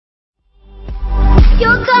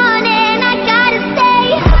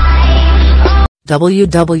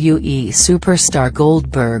WWE superstar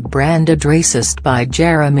Goldberg branded racist by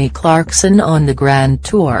Jeremy Clarkson on the Grand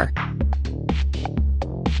Tour.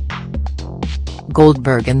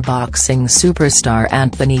 Goldberg and boxing superstar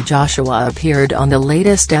Anthony Joshua appeared on the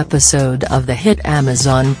latest episode of the hit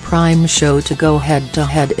Amazon Prime show to go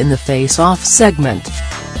head-to-head in the face-off segment.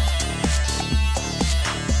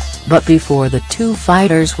 But before the two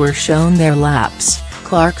fighters were shown their laps,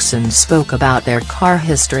 Clarkson spoke about their car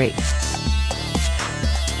history.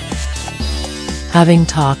 Having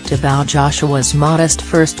talked about Joshua's modest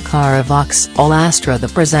first car, a Vauxhall Astra, the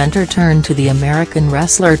presenter turned to the American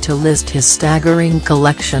wrestler to list his staggering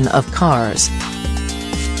collection of cars.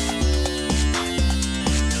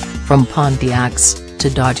 From Pontiacs to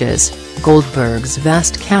Dodges, Goldberg's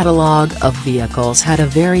vast catalog of vehicles had a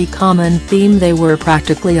very common theme: they were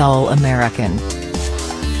practically all American.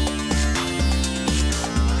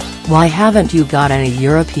 "Why haven't you got any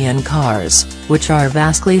European cars, which are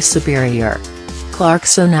vastly superior?"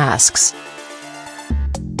 Clarkson asks.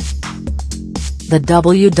 The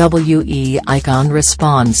WWE icon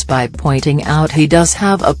responds by pointing out he does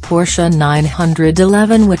have a Porsche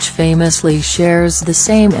 911, which famously shares the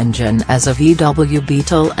same engine as a VW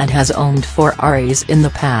Beetle and has owned Ferraris in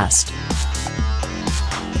the past.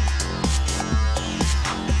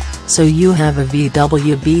 "So you have a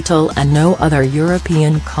VW Beetle and no other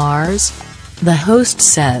European cars?" the host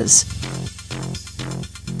says.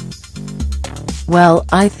 "Well,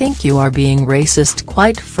 I think you are being racist,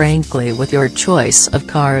 quite frankly, with your choice of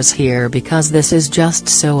cars here, because this is just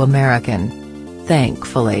so American."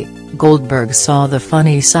 Thankfully, Goldberg saw the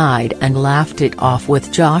funny side and laughed it off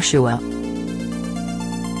with Joshua.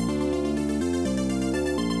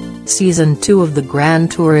 Season 2 of the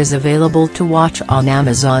Grand Tour is available to watch on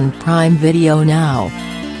Amazon Prime Video now.